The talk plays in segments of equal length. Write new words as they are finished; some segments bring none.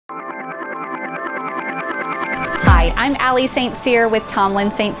Hi, I'm Allie St. Cyr with Tomlin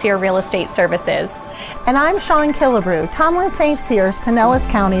St. Cyr Real Estate Services. And I'm Shawn Killebrew, Tomlin St. Cyr's Pinellas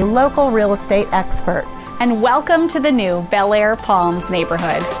County local real estate expert. And welcome to the new Belleair Palms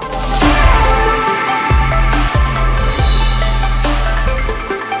neighborhood.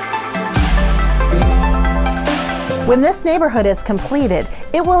 When this neighborhood is completed,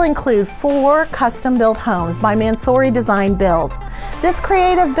 it will include 4 custom-built homes by Mansouri Design Build. This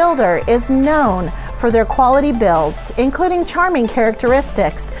creative builder is known for their quality builds, including charming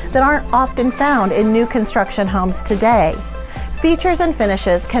characteristics that aren't often found in new construction homes today. Features and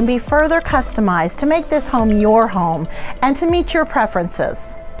finishes can be further customized to make this home your home and to meet your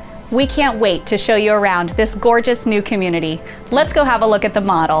preferences. We can't wait to show you around this gorgeous new community. Let's go have a look at the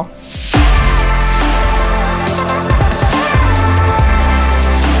model.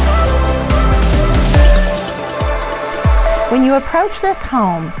 When you approach this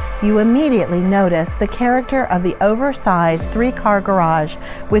home, you immediately notice the character of the oversized 3-car garage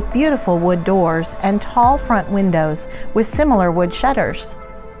with beautiful wood doors and tall front windows with similar wood shutters.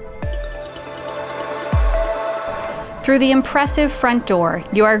 Through the impressive front door,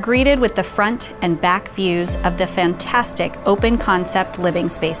 you are greeted with the front and back views of the fantastic open concept living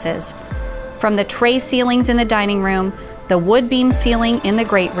spaces. From the tray ceilings in the dining room, the wood beam ceiling in the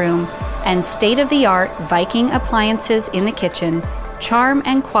great room, and state-of-the-art Viking appliances in the kitchen, charm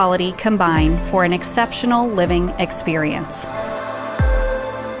and quality combine for an exceptional living experience.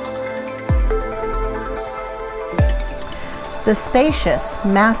 The spacious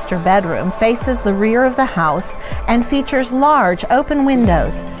master bedroom faces the rear of the house and features large open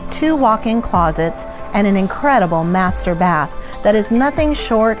windows, 2 walk-in closets, and an incredible master bath that is nothing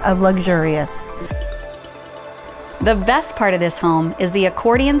short of luxurious. The best part of this home is the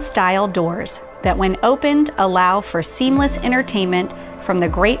accordion-style doors that, when opened, allow for seamless entertainment from the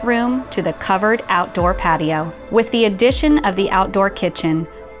great room to the covered outdoor patio. With the addition of the outdoor kitchen,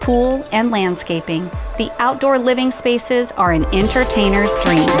 pool, and landscaping, the outdoor living spaces are an entertainer's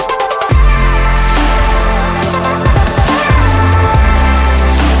dream.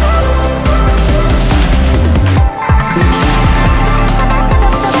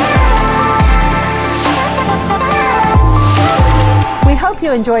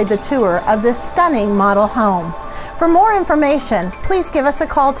 You enjoyed the tour of this stunning model home. For more information, please give us a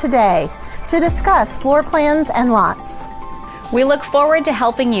call today to discuss floor plans and lots. We look forward to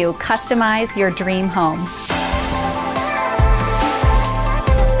helping you customize your dream home.